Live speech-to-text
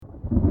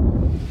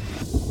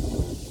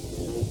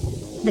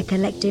The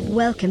collective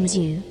welcomes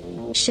you.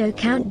 Show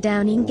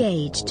countdown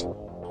engaged.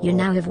 You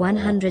now have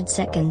 100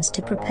 seconds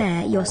to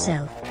prepare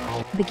yourself.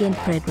 Begin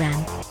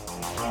program.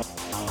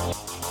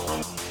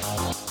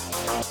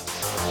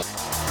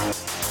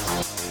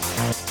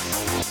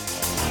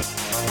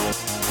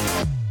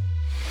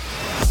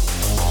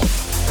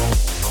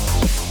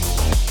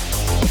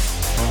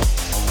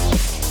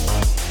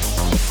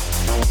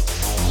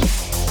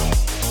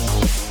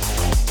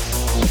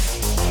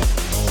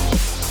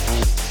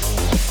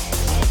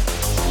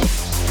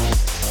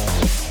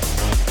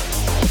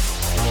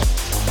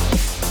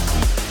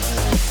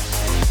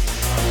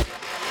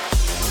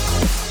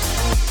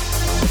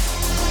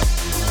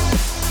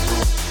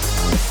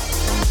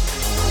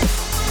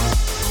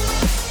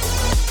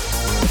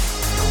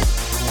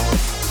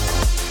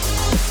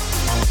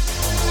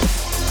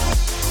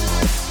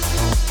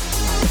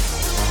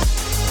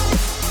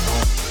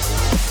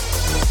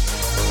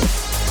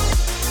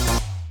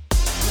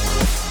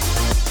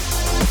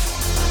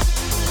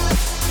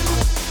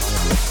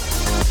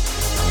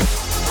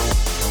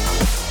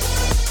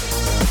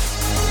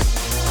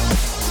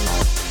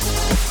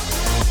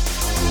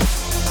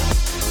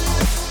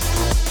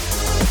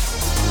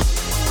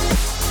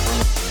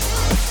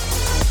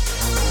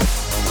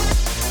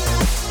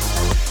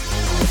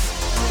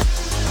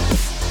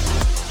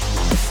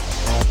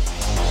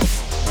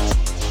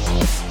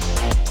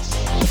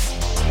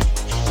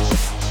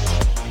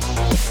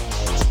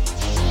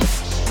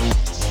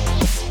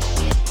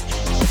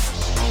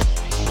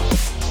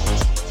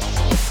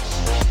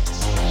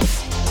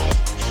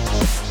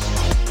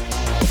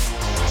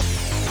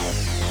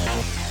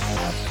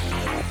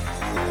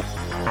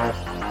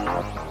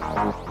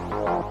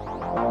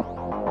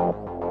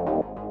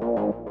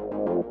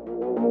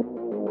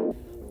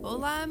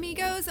 Hola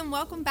amigos, and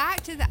welcome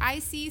back to the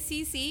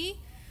ICCC.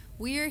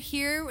 We are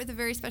here with a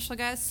very special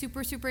guest.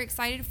 Super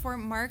excited for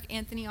Mark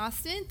Anthony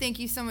Austin. Thank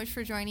you so much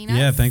for joining us.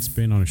 Yeah, thanks for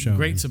being on the show.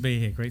 Great to be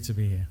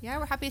here. Yeah,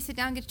 we're happy to sit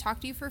down and get to talk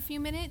to you for a few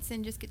minutes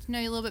and just get to know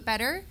you a little bit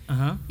better.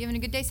 Uh-huh. You having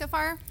a good day so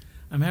far?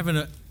 I'm having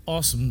an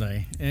awesome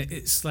day.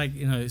 It's like,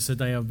 it's a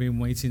day I've been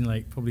waiting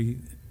like probably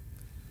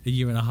a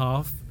year and a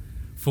half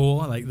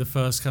for, like the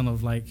first kind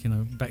of like,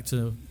 back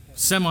to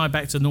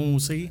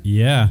normalcy.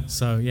 Yeah.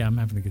 So yeah, I'm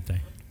having a good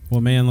day. Well,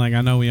 man, like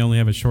I know we only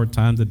have a short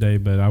time today,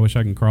 but I wish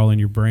I can crawl in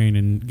your brain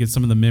and get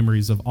some of the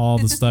memories of all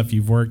the stuff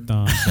you've worked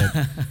on.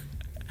 But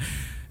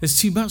it's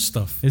too much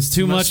stuff. It's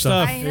too much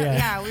stuff. I know,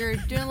 yeah, we were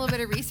doing a little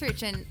bit of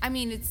research, and I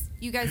mean, it's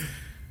you guys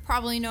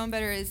probably know him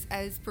better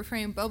as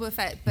portraying Boba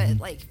Fett, but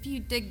like if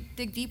you dig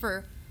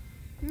deeper,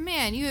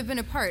 man, you have been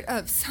a part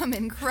of some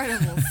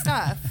incredible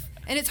stuff,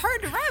 and it's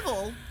hard to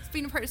rival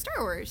being a part of Star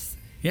Wars.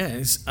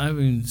 Yeah, I've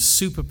been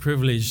super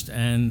privileged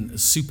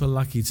and super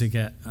lucky to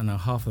get,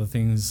 half of the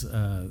things,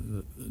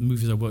 the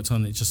movies I worked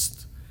on. It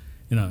just,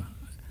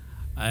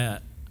 I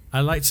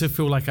like to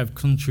feel like I've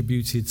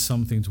contributed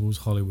something towards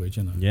Hollywood,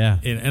 Yeah.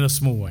 in a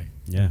small way.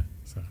 Yeah.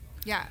 So.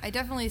 Yeah, I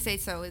definitely say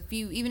so.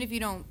 Even if you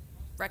don't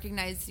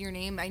recognize your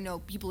name, I know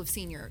people have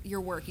seen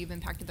your work. You've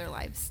impacted their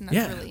lives, and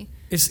that's really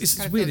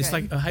it's weird. It's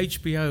like an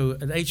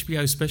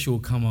HBO special will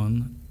come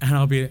on, and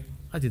I'll be,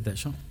 I did that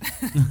shot.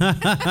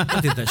 I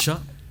did that shot.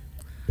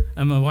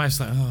 And my wife's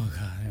like, oh,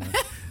 God.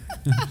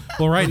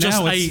 Well, right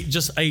now,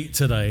 just ate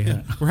today.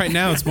 Yeah. Right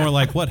now, it's more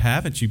like, what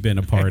haven't you been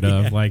a part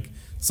of? Yeah. Like,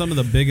 some of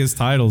the biggest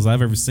titles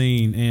I've ever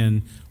seen.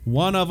 And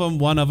one of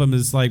them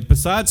is like,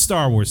 besides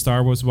Star Wars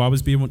will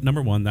always be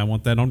number one. I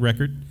want that on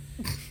record.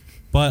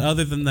 But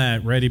other than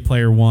that, Ready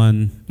Player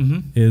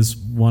One is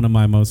one of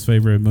my most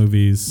favorite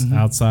movies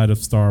outside of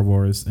Star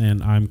Wars.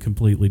 And I'm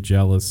completely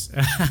jealous.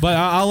 But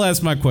I'll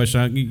ask my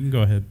question. You can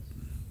go ahead.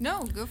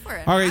 No, go for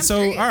it. All right,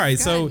 so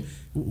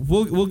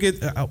we'll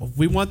get.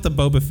 We want the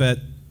Boba Fett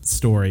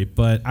story,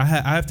 but I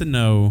have to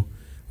know,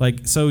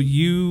 like, so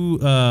you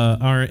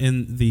are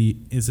in the.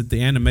 Is it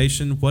the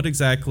animation? What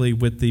exactly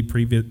with the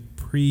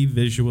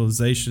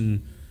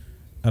pre-visualization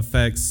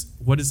effects?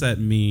 What does that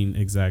mean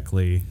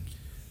exactly?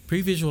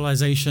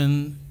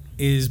 Pre-visualization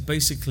is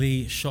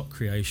basically shot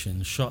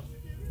creation, shot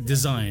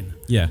design.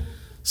 Yeah.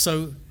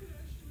 So,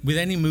 with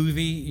any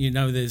movie, it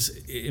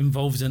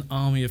involves an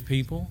army of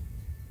people.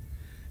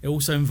 It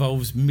also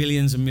involves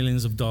millions and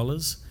millions of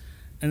dollars.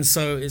 And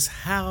so it's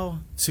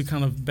how to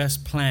kind of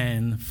best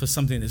plan for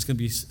something that's going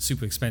to be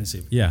super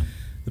expensive. Yeah.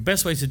 The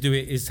best way to do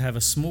it is to have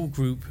a small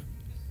group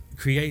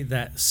create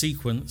that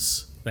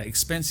sequence, that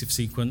expensive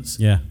sequence,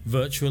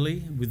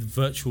 virtually with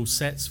virtual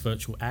sets,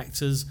 virtual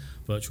actors,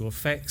 virtual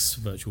effects,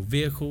 virtual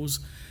vehicles.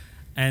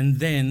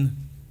 And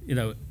then,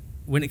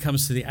 when it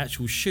comes to the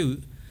actual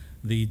shoot,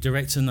 the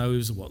director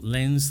knows what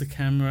lens the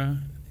camera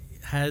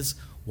has,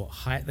 what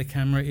height the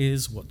camera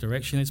is, what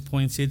direction it's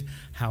pointed,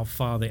 how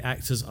far the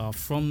actors are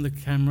from the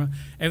camera.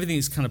 Everything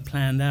is kind of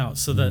planned out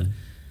so that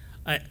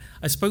I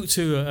spoke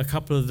to a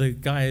couple of the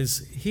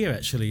guys here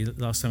actually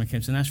last time I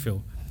came to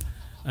Nashville,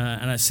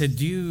 and I said,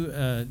 do you,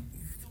 I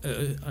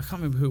can't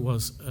remember who it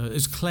was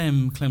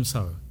Clem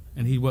Sow,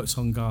 and he works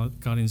on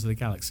Guardians of the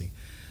Galaxy.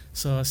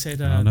 So I said,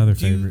 do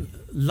you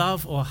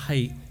love or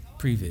hate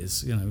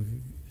previs?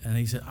 And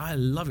he said, I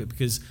love it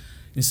because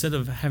instead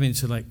of having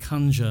to like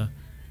conjure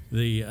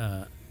the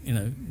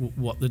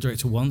what the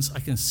director wants, I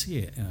can see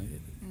it.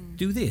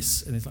 Do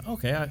this, and it's like,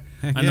 okay,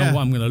 I know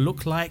what I'm going to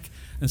look like,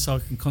 and so I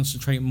can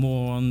concentrate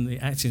more on the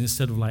acting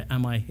instead of like,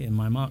 am I hitting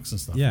my marks and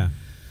stuff. Yeah.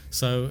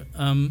 So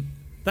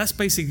that's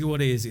basically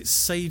what it is. It's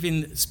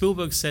saving.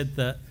 Spielberg said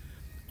that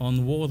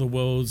on War of the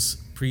Worlds,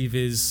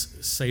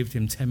 Previs saved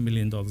him $10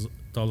 million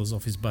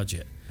off his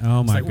budget.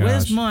 Oh my gosh.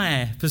 Where's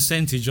my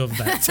percentage of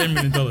that $10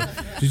 million?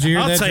 Did you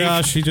hear that,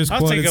 Josh? He just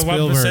quoted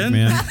Spielberg,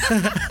 man.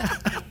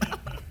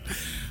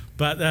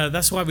 But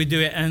that's why we do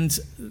it, and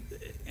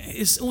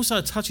it's also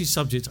a touchy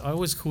subject. I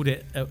always called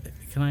it.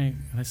 Can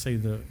I say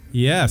the?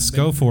 Yes,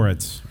 go for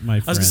it, my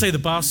friend. I was going to say the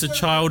bastard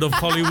child of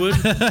Hollywood.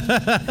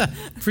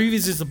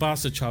 Previs is the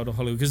bastard child of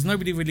Hollywood because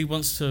nobody really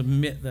wants to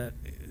admit that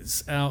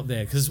it's out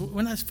there. Because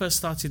when I first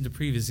started the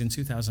Previs in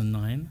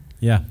 2009,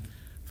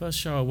 first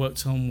show I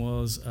worked on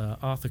was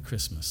Arthur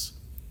Christmas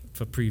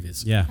for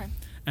Previs. Yeah. Okay.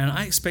 And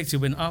I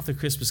expected when Arthur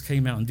Christmas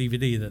came out on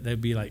DVD that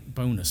there'd be like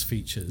bonus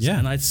features. Yeah.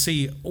 And I'd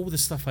see all the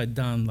stuff I'd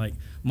done, like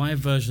my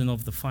version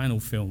of the final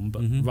film,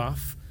 but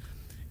rough,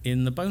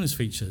 in the bonus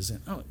features.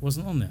 And it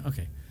wasn't on there.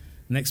 Okay.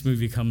 Next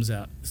movie comes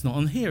out. It's not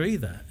on here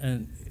either.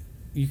 And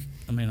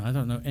I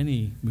don't know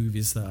any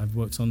movies that I've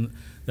worked on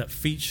that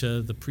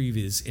feature the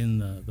Previs in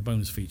the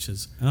bonus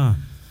features. I'm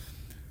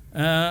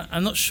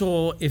not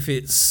sure if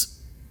it's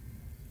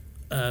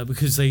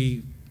because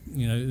they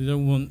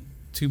don't want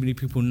too many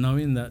people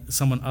knowing that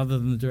someone other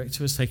than the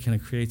director has taken a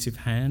creative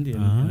hand in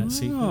that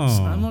sequence.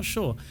 I'm not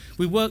sure.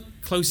 We work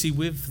closely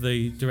with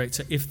the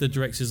director if the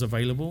director is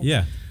available.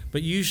 Yeah.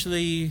 But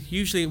usually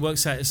it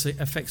works out as the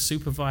effects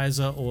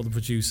supervisor or the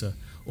producer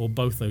or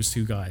both those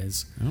two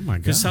guys. Oh my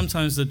god! Because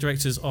sometimes the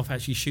director's off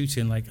actually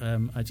shooting. Like I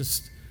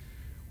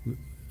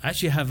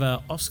actually have an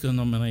Oscar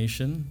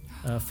nomination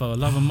for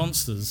Love and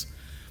Monsters.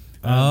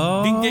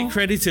 Didn't get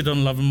credited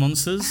on Love and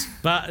Monsters,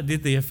 but I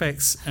did the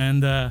effects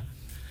and.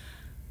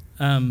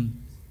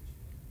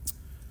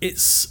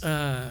 It's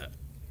the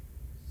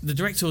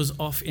director was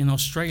off in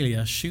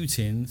Australia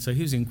shooting, so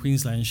he was in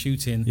Queensland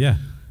shooting. Yeah,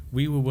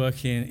 we were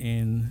working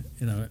in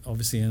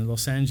obviously in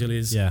Los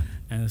Angeles. Yeah,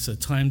 and it's a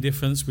time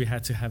difference. We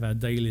had to have our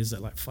dailies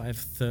at like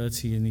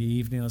 5:30 in the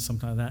evening or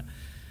something like that,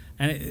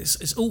 and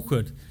it's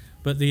awkward.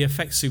 But the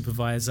effects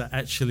supervisor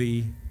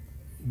actually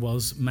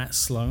was Matt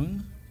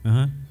Sloan,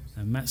 and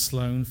Matt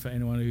Sloan, for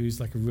anyone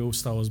who's like a real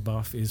Star Wars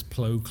buff, is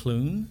Plo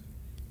Koon.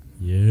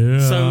 Yeah.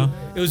 So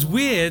it was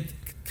weird,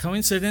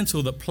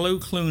 coincidental that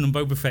Plo Koon and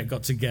Boba Fett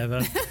got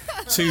together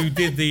to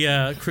did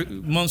the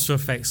monster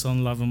effects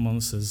on Love and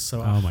Monsters.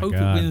 So I hope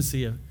it wins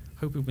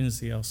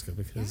the Oscar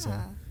because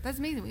that's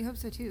amazing. We hope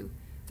so too.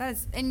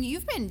 And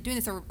you've been doing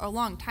this a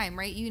long time,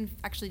 right? You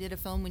actually did a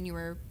film when you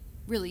were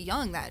really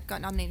young that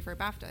got nominated for a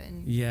BAFTA.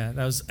 And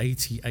that was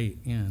 88.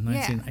 Yeah,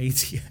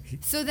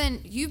 1988. So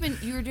then you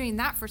were doing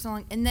that for so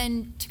long, and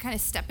then to kind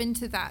of step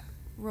into that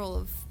role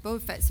of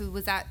Boba Fett. So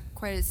was that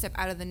quite a step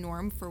out of the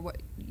norm for what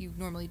you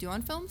normally do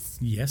on films?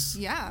 Yes.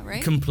 Yeah,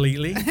 right?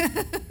 Completely.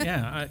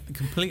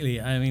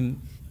 Completely. I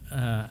mean,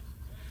 I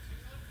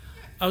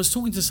was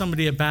talking to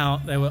somebody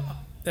about, they were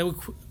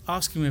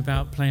asking me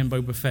about playing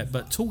Boba Fett,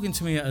 but talking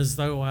to me as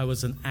though I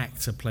was an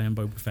actor playing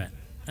Boba Fett.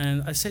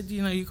 And I said,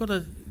 you got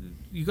to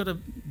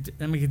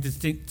make a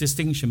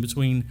distinction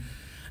between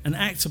an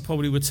actor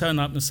probably would turn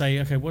up and say,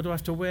 okay, what do I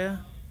have to wear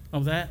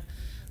of that?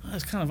 Oh,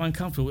 it's kind of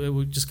uncomfortable. It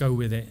would just go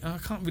with it. I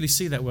can't really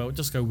see that well.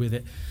 Just go with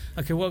it.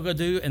 Okay, what I've got to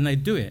do, and they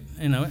do it.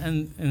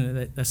 And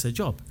that's their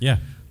job. Yeah.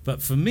 But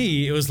for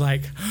me, it was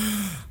like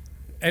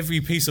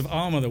every piece of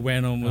armor that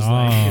went on was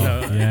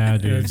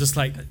dude. Just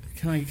like,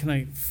 can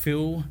I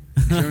feel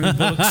Jeremy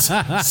Bullock's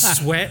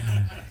sweat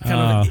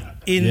kind of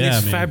in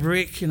this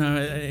fabric?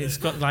 It's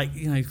got like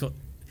it's got.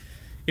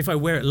 If I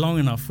wear it long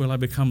enough, will I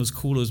become as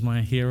cool as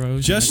my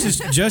heroes?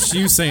 Just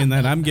you saying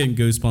that, I'm getting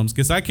goosebumps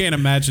because I can't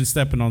imagine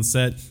stepping on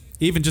set.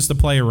 Even just to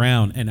play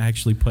around and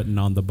actually putting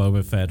on the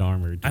Boba Fett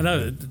armor. I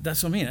know,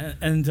 that's what I mean.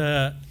 And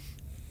the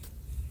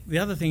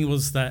other thing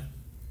was that,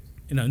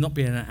 not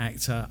being an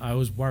actor, I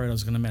was worried I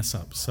was going to mess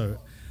up. So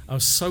I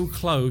was so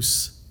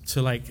close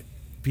to like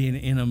being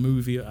in a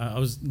movie. I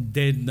was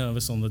dead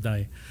nervous on the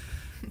day.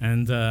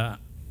 And I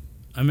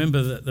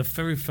remember that the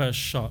very first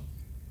shot,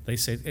 they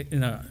said,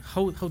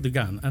 hold the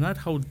gun. And I'd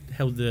held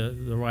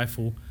the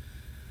rifle.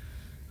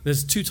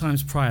 There's 2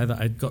 times prior that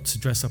I'd got to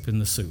dress up in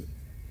the suit.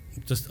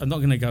 I'm not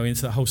going to go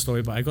into the whole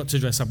story, but I got to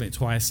dress up in it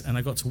twice, and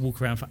I got to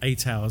walk around for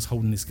 8 hours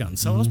holding this gun.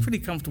 So I was pretty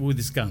comfortable with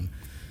this gun.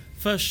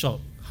 First shot,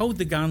 hold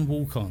the gun,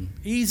 walk on.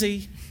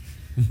 Easy.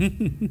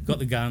 Got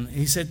the gun.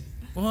 He said,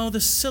 well, the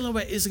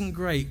silhouette isn't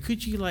great.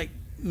 Could you,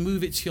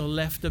 move it to your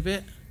left a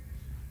bit?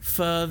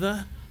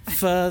 Further.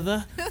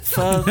 I'm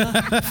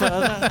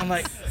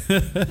like,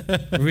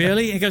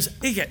 really? And he goes,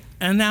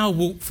 and now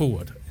walk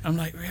forward. I'm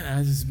like,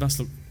 really? This must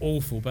look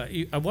awful. But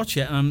I watch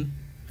it, and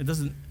it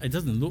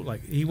doesn't look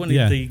like he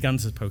wanted the gun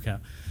to poke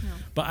out. No.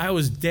 But I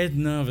was dead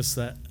nervous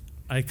that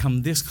I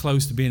come this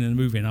close to being in the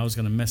movie and I was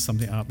going to mess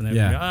something up and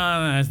everything.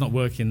 No, it's not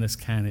working. Let's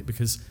can it,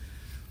 because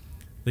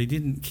they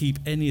didn't keep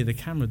any of the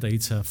camera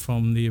data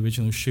from the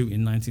original shoot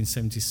in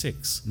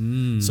 1976.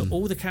 So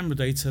all the camera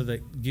data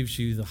that gives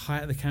you the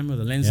height of the camera,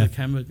 the lens of the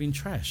camera, had been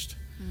trashed.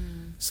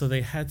 So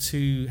they had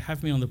to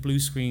have me on the blue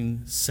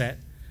screen set.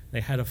 They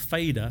had a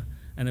fader,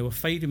 and they were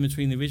fading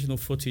between the original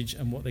footage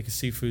and what they could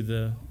see through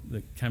the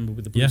camera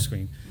with the blue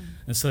screen.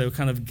 And so they were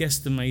kind of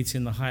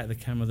guesstimating the height of the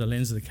camera, the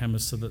lens of the camera,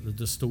 so that the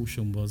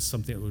distortion was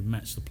something that would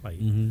match the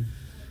plate.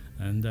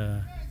 And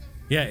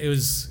it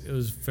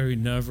was very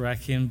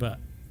nerve-wracking, but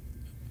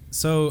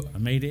so I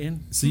made it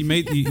in. So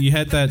you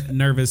had that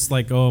nervous,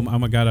 like, oh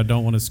my God, I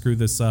don't want to screw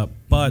this up.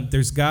 But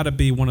there's got to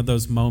be one of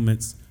those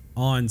moments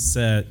on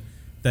set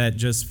that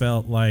just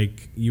felt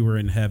like you were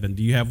in heaven.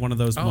 Do you have one of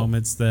those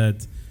moments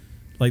that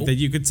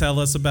you could tell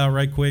us about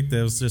right quick?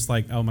 That was just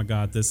like, oh my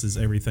God, this is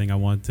everything I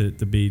want it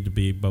to be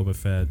Boba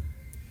Fett.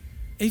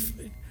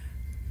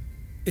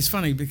 It's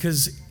funny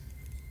because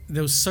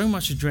there was so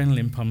much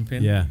adrenaline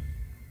pumping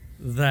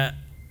that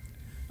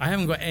I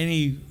haven't got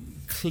any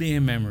clear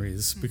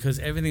memories because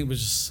everything was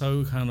just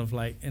so kind of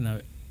like,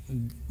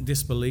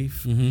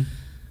 disbelief.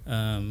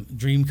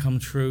 Dream come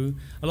true.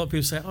 A lot of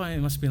people say, it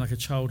must have been like a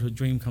childhood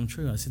dream come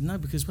true. I said, no,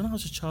 because when I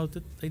was a child,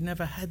 they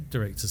never had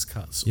director's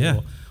cuts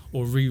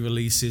or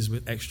re-releases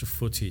with extra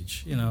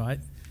footage.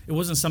 It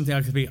wasn't something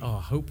I could be,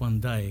 I hope one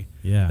day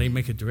they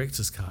make a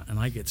director's cut and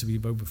I get to be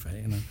Boba Fett.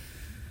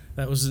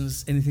 That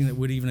wasn't anything that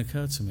would even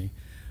occur to me.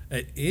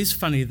 It is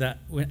funny that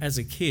as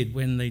a kid,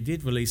 when they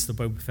did release the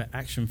Boba Fett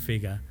action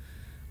figure,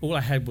 all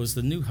I had was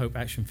the New Hope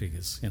action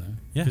figures,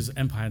 because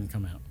Empire hadn't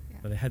come out.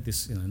 But they had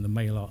this, in the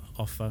mail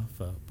offer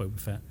for Boba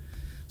Fett.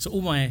 So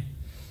all my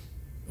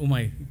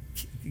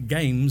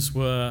games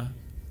were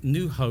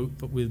New Hope,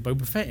 but with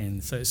Boba Fett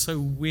in. So it's so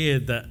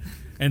weird that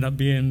end up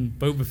being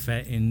Boba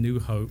Fett in New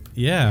Hope.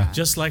 Yeah.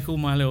 Just like all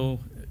my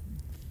little,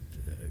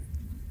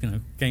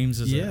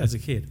 games as a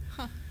kid.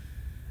 Huh.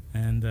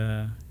 And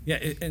the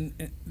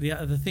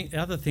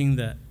other thing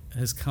that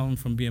has come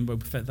from being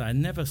Boba Fett that I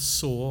never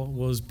saw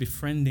was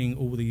befriending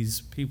all these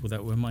people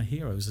that were my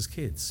heroes as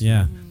kids.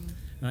 Yeah.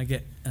 And I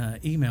get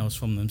emails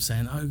from them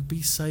saying,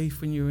 be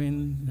safe when you're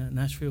in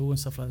Nashville and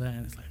stuff like that.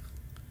 And it's like,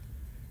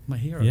 my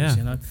heroes,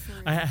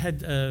 I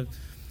had,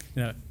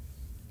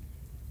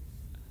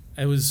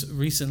 I was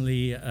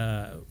recently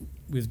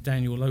with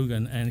Daniel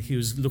Logan, and he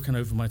was looking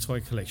over my toy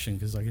collection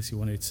because I guess he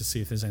wanted to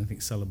see if there's anything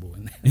sellable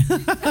in there.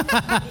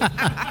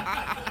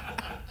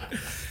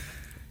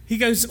 He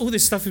goes, all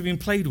this stuff has been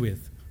played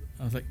with.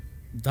 I was like,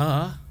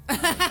 duh.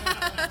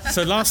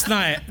 So last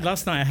night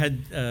I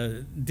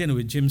had dinner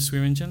with Jim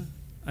Swearingen.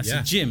 I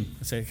said, Jim,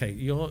 I said, okay,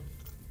 your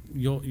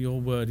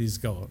word is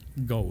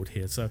gold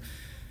here. So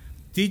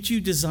did you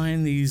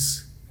design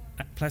these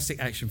plastic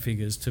action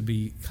figures to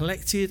be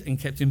collected and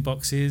kept in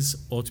boxes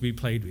or to be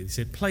played with? He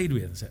said, played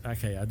with. I said,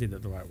 okay, I did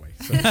it the right way.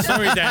 So,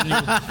 sorry,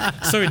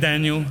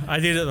 Daniel. I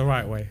did it the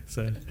right way.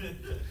 So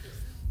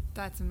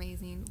that's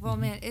amazing. Well,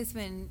 man, it's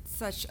been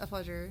such a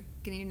pleasure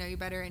getting to know you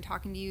better and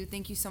talking to you.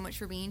 Thank you so much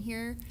for being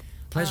here.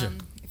 Pleasure.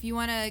 If you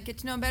want to get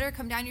to know him better,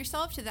 come down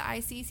yourself to the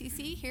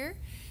ICCC here.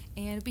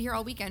 And be here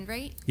all weekend,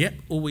 right? Yep,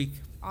 all week.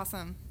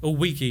 Awesome. All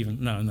week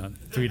even. No,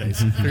 3 days.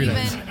 3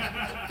 days.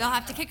 They'll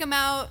have to kick him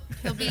out.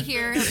 He'll be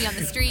here. He'll be on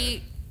the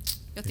street.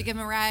 You have to give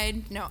him a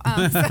ride. No.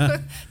 So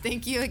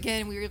thank you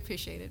again. We really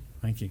appreciate it.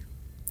 Thank you.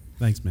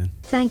 Thanks, man.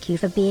 Thank you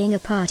for being a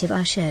part of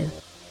our show.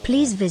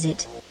 Please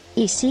visit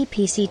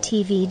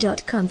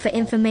ecpctv.com for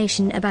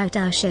information about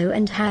our show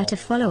and how to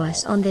follow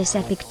us on this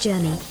epic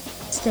journey.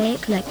 Stay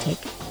eclectic.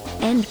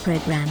 End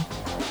program.